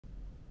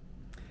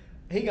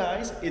Hey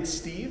guys, it's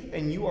Steve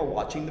and you are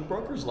watching The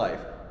Broker's Life.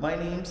 My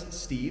name's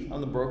Steve,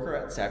 I'm the broker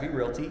at Savi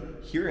Realty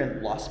here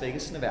in Las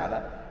Vegas,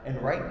 Nevada.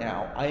 And right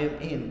now I am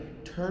in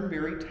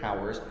Turnberry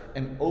Towers,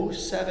 an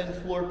 '07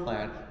 floor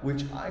plan,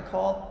 which I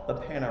call the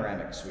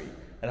Panoramic Suite.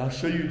 And I'll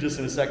show you just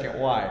in a second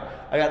why.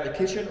 I got the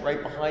kitchen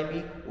right behind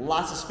me,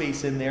 lots of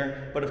space in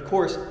there. But of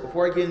course,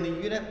 before I get in the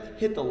unit,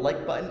 hit the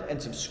like button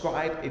and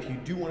subscribe if you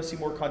do want to see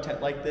more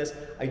content like this.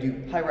 I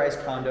do high-rise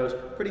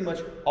condos pretty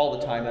much all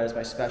the time. That is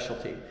my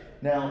specialty.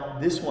 Now,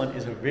 this one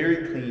is a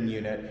very clean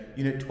unit,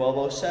 Unit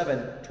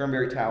 1207,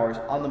 Turnberry Towers,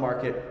 on the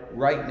market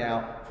right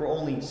now for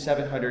only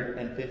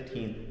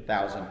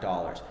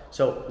 $715,000.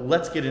 So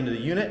let's get into the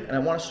unit, and I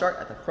want to start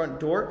at the front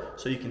door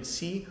so you can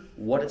see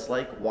what it's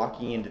like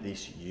walking into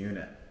this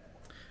unit.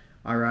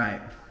 All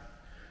right.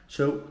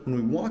 So when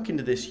we walk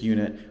into this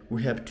unit,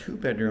 we have 2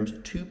 bedrooms,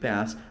 2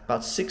 baths,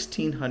 about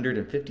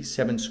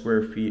 1,657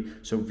 square feet,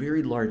 so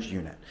very large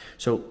unit.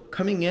 So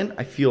coming in,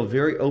 I feel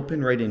very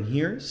open right in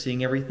here,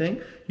 seeing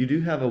everything. You do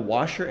have a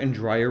washer and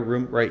dryer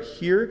room right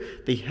here.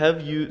 They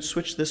have you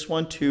switch this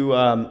one to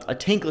a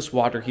tankless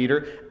water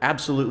heater.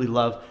 Absolutely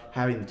love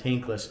having the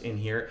tankless in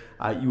here.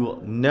 You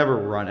will never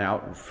run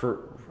out,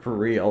 for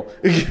real,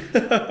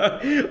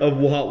 of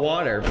hot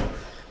water.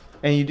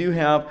 And you do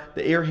have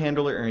the air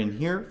handler in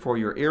here for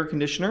your air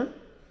conditioner.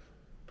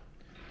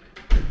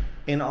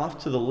 And off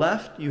to the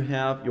left, you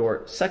have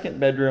your second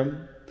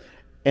bedroom.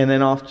 And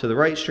then off to the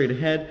right, straight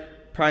ahead,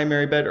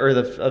 primary bed, or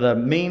the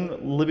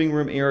main living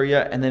room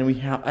area. And then we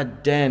have a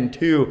den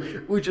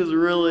too, which is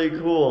really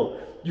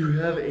cool. You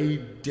have a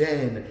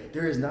den.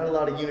 There is not a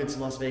lot of units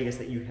in Las Vegas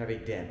that you have a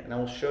den. And I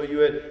will show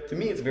you it. To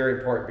me, it's very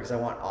important because I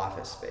want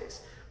office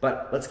space.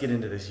 But let's get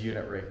into this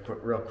unit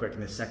real quick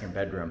in the second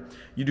bedroom.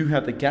 You do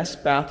have the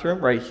guest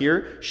bathroom right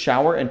here,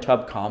 shower and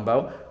tub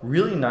combo.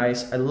 Really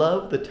nice. I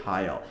love the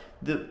tile.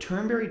 The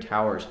Turnberry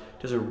Towers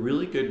does a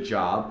really good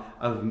job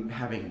of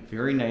having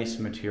very nice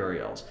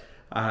materials.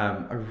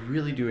 I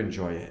really do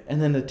enjoy it.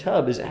 And then the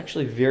tub is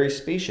actually very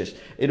spacious.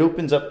 It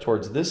opens up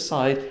towards this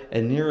side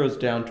and narrows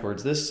down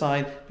towards this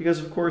side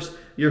because, of course,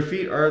 your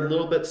feet are a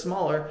little bit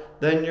smaller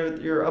than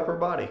your upper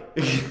body.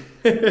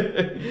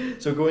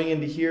 So going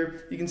into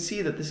here, you can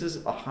see that this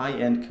is a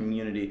high-end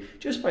community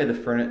just by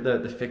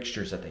the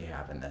fixtures that they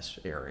have in this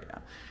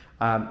area.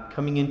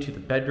 Coming into the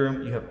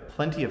bedroom, you have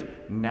plenty of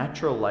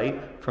natural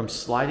light from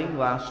sliding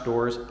glass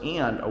doors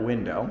and a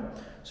window.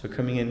 So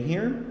coming in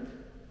here,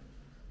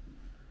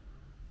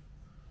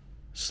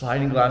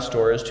 sliding glass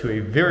doors to a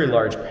very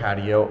large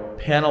patio,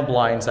 panel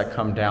blinds that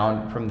come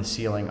down from the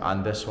ceiling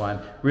on this one.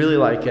 Really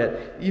like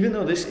it. Even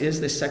though this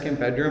is the second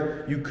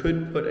bedroom, you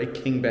could put a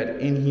king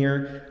bed in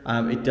here.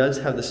 It does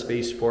have the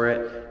space for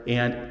it,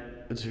 and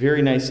it's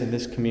very nice in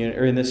this community,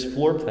 or in this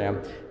floor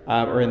plan,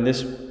 or in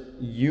this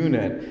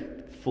unit.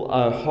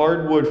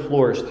 Hardwood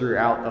floors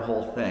throughout the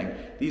whole thing.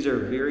 These are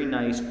very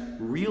nice,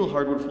 real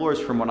hardwood floors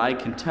from what I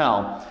can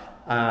tell.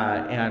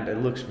 And it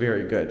looks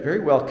very good. Very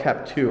well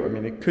kept too. I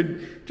mean, it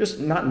could,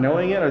 just not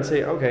knowing it, I'd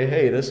say, okay,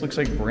 hey, this looks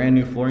like brand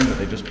new flooring that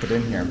they just put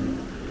in here.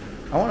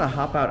 I want to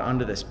hop out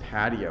onto this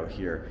patio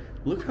here.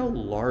 Look how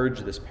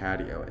large this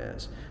patio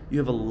is. You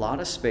have a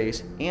lot of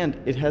space and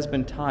it has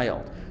been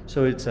tiled.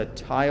 So it's a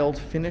tiled,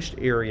 finished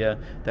area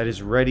that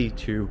is ready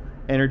to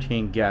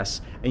entertain guests.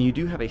 And you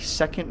do have a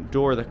second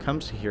door that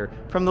comes to here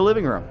from the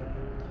living room.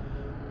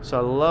 So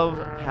I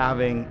love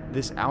having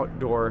this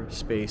outdoor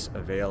space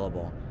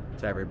available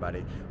to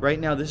everybody. Right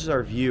now, this is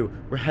our view.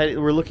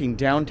 We're looking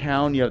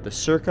downtown. You have the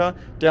Circa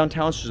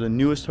downtown, which is the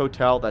newest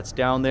hotel that's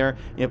down there.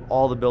 You have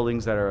all the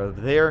buildings that are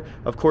there.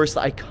 Of course,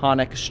 the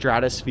iconic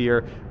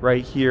Stratosphere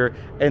right here,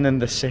 and then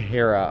the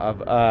Sahara.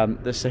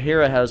 The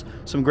Sahara has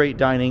some great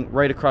dining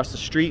right across the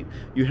street.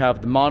 You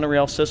have the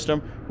monorail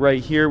system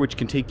right here, which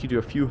can take you to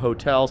a few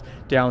hotels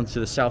down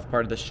to the south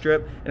part of the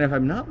strip. And if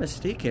I'm not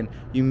mistaken,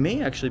 you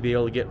may actually be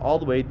able to get all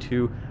the way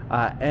to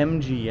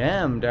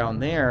MGM down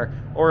there,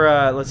 or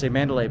let's say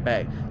Mandalay Bay.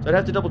 So I'd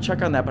have to double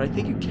check on that, but I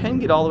think you can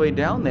get all the way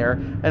down there.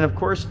 And of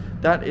course,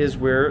 that is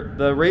where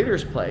the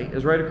Raiders play,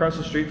 is right across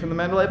the street from the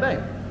Mandalay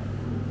Bay.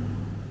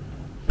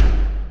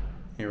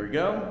 Here we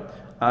go.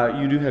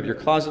 You do have your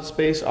closet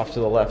space off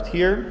to the left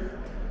here.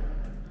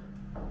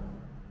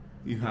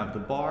 You have the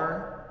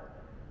bar,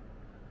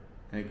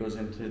 and it goes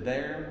into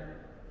there.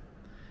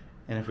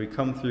 And if we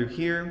come through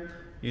here,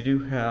 you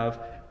do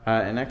have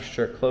an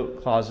extra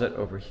coat closet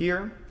over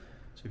here.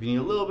 So if you need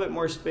a little bit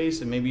more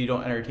space and maybe you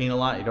don't entertain a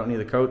lot, you don't need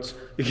the coats,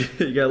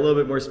 you got a little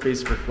bit more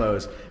space for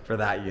clothes for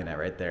that unit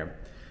right there.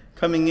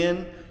 Coming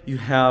in, you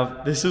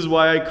have, this is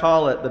why I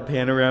call it the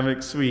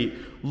Panoramic Suite.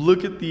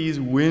 Look at these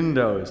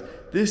windows.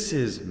 This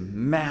is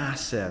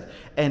massive.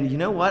 And you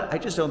know what? I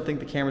just don't think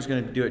the camera's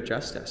going to do it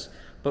justice.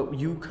 But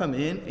you come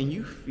in and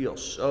you feel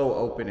so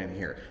open in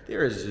here.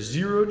 There is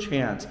zero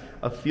chance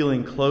of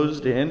feeling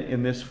closed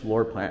in this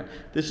floor plan.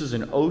 This is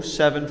an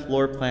 '07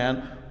 floor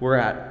plan. We're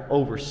at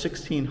over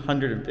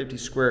 1,650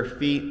 square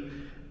feet,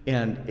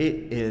 and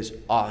it is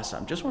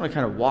awesome. Just want to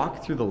kind of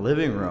walk through the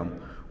living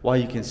room while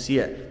you can see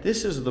it.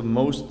 This is the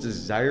most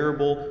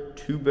desirable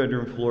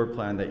 2-bedroom floor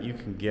plan that you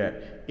can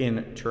get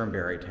in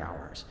Turnberry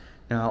Towers.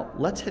 Now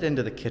let's head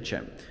into the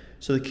kitchen.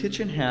 So the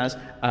kitchen has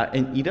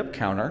an eat-up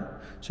counter,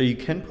 so you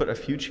can put a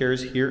few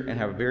chairs here and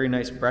have a very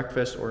nice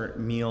breakfast or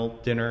meal,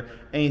 dinner,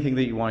 anything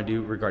that you want to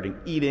do regarding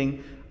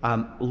eating.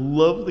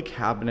 Love the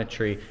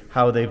cabinetry,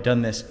 how they've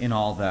done this in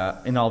all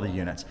the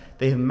units.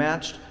 They have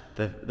matched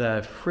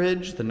the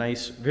fridge, the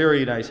nice,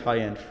 very nice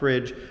high-end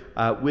fridge,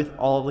 with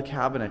all of the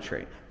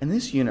cabinetry. And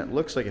this unit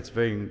looks like it's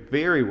very,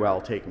 very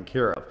well taken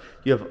care of.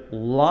 You have a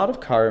lot of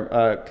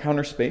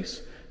counter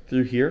space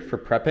through here for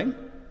prepping,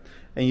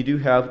 and you do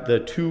have the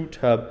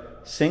 2-tub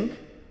sink.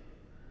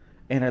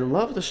 And I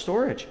love the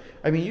storage.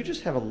 I mean, you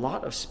just have a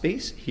lot of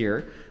space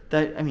here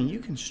that, I mean, you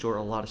can store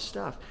a lot of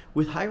stuff.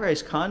 With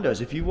high-rise condos,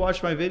 if you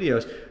watch my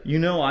videos, you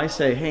know I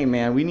say, hey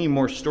man, we need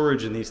more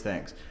storage in these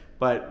things.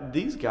 But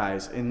these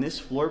guys in this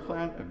floor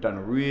plan have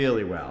done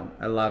really well.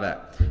 I love it.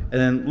 And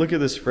then look at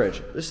this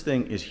fridge. This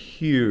thing is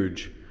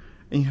huge.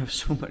 And you have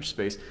so much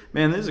space.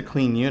 Man, this is a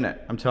clean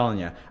unit, I'm telling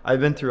you. I've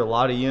been through a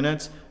lot of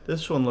units.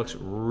 This one looks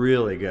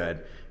really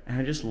good. And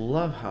I just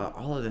love how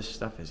all of this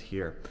stuff is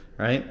here,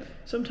 right?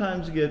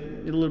 Sometimes you get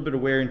a little bit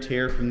of wear and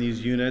tear from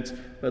these units,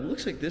 but it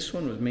looks like this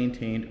one was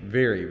maintained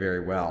very,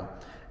 very well.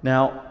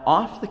 Now,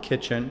 off the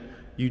kitchen,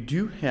 you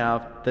do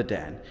have the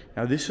den.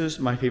 Now, this is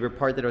my favorite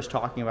part that I was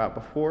talking about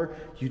before.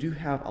 You do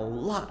have a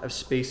lot of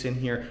space in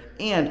here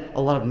and a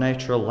lot of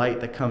natural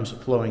light that comes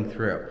flowing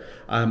through.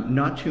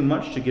 Not too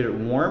much to get it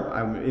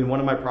warm. In one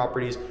of my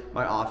properties,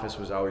 my office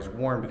was always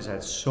warm because I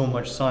had so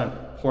much sun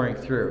pouring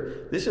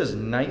through. This is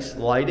nice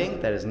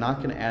lighting that is not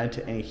going to add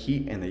to any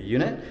heat in the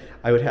unit.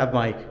 I would have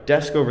my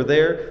desk over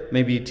there,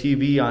 maybe a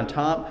TV on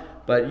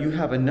top, but you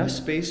have enough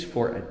space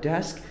for a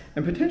desk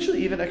and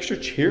potentially even extra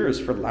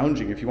chairs for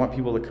lounging if you want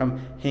people to come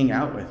hang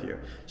out with you.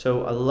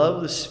 So I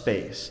love the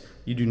space.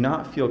 You do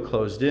not feel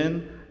closed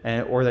in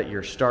or that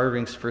you're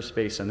starving for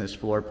space on this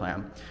floor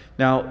plan.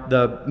 Now,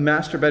 the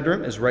master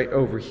bedroom is right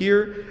over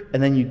here,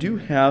 and then you do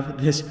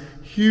have this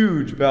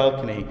huge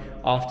balcony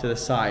off to the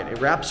side. It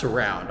wraps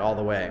around all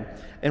the way.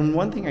 And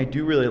one thing I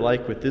do really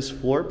like with this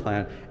floor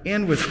plan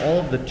and with all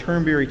of the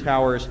Turnberry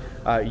Towers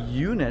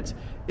units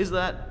is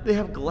that they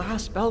have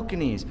glass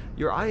balconies.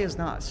 Your eye is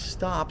not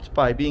stopped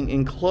by being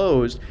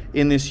enclosed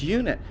in this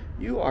unit.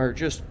 You are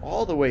just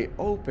all the way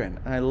open,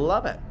 and I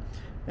love it.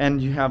 And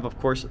you have, of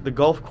course, the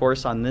golf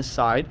course on this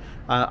side.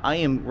 I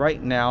am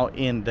right now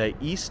in the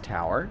east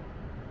tower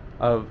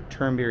of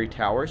Turnberry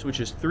Towers, which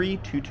is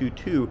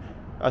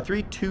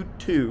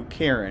 322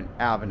 Karen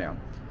Avenue.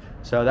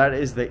 So that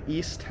is the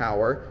east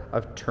tower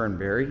of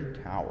Turnberry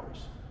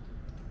Towers.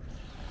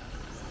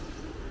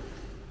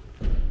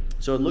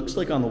 So it looks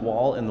like on the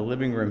wall in the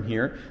living room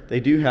here, they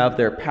do have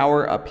their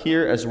power up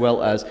here as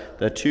well as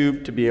the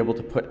tube to be able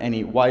to put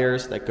any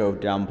wires that go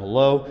down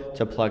below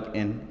to plug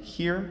in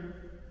here.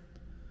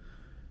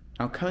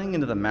 Now coming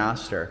into the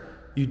master,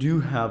 you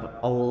do have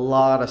a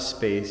lot of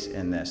space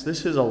in this.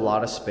 This is a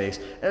lot of space.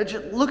 And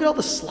just look at all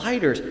the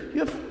sliders.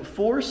 You have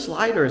 4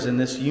 sliders in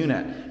this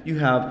unit. You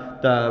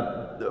have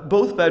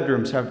both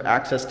bedrooms have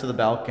access to the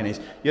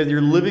balconies. You have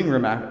your living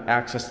room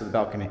access to the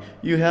balcony.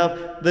 You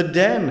have the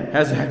den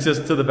has access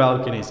to the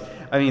balconies.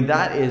 I mean,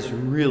 that is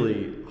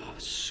really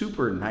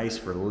super nice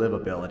for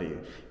livability,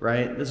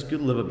 right? There's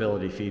good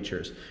livability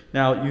features.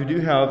 Now, you do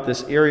have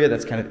this area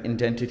that's kind of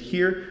indented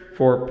here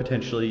for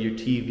potentially your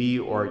TV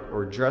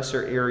or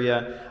dresser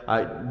area.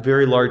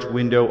 Very large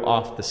window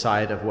off the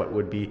side of what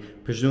would be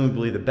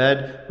presumably the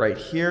bed. Right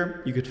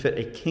here, you could fit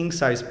a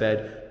king-size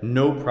bed,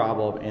 no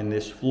problem in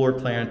this floor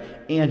plan,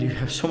 and you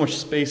have so much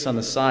space on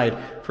the side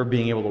for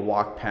being able to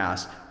walk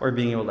past or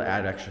being able to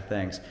add extra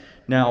things.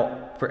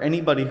 Now, for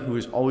anybody who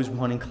is always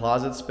wanting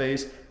closet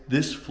space,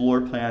 this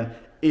floor plan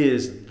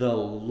is the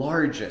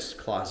largest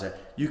closet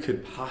you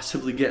could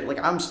possibly get.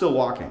 Like, I'm still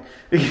walking.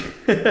 This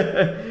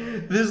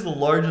is the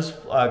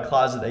largest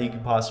closet that you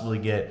could possibly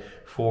get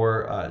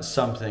for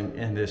something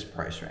in this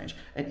price range.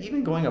 And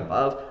even going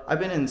above, I've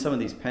been in some of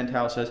these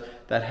penthouses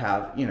that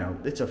have, you know,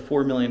 it's a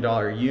 $4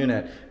 million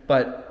unit,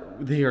 but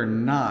they are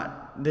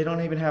not. They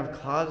don't even have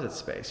closet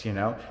space, you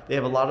know? They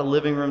have a lot of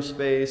living room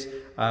space,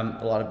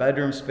 a lot of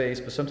bedroom space,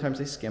 but sometimes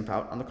they skimp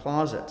out on the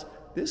closets.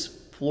 This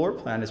floor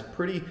plan is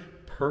pretty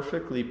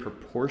perfectly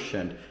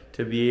proportioned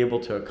to be able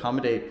to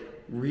accommodate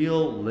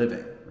real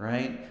living,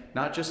 right?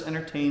 Not just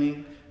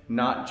entertaining,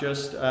 not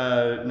just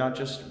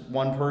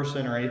one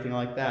person or anything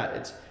like that.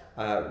 It's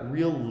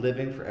real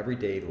living for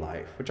everyday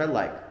life, which I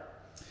like.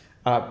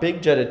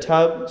 Big jetted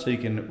tub so you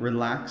can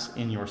relax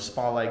in your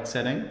spa-like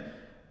setting.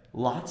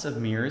 Lots of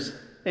mirrors.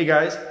 Hey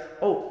guys,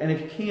 oh, and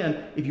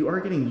if you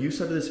are getting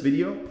use out of this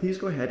video, please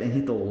go ahead and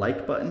hit the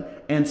like button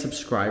and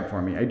subscribe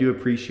for me. I do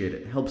appreciate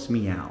it. It helps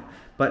me out.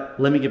 But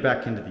let me get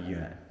back into the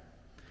unit.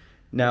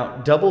 Now,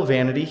 double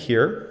vanity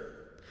here,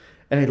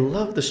 and I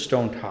love the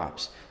stone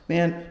tops.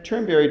 Man,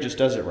 Turnberry just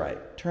does it right.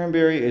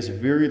 Turnberry is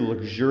very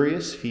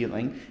luxurious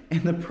feeling,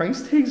 and the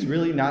price tag's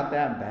really not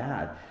that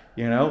bad.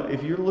 You know,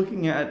 if you're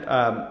looking at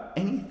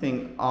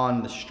anything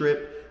on the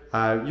strip,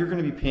 you're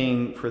going to be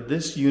paying for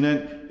this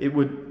unit. It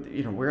would,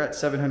 you know, we're at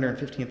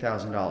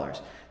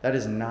 $715,000. That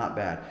is not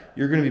bad.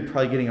 You're going to be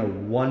probably getting a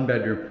one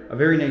bedroom, a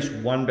very nice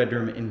one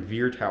bedroom in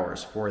Veer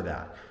Towers for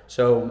that.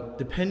 So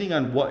depending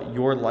on what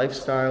your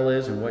lifestyle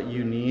is and what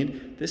you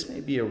need, this may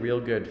be a real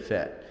good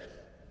fit.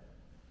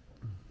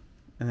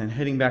 And then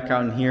heading back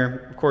out in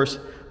here, of course,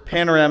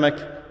 panoramic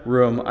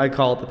room. I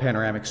call it the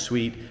panoramic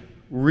suite.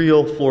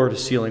 Real floor to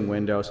ceiling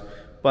windows.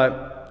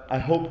 But I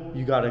hope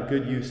you got a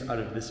good use out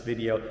of this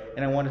video,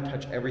 and I want to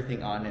touch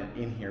everything on it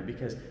in here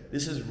because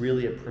this is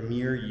really a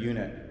premier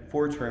unit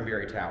for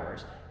Turnberry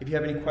Towers. If you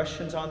have any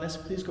questions on this,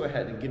 please go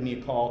ahead and give me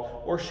a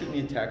call or shoot me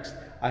a text.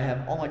 I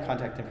have all my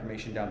contact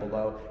information down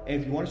below. And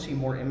if you want to see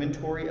more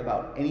inventory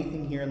about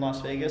anything here in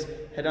Las Vegas,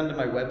 head on to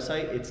my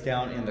website. It's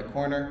down in the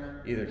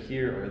corner, either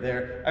here or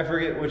there. I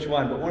forget which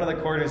one, but one of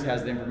the corners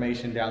has the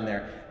information down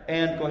there.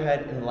 And go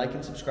ahead and like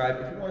and subscribe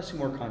if you want to see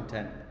more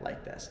content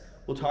like this.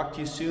 We'll talk to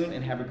you soon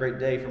and have a great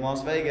day from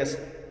Las Vegas.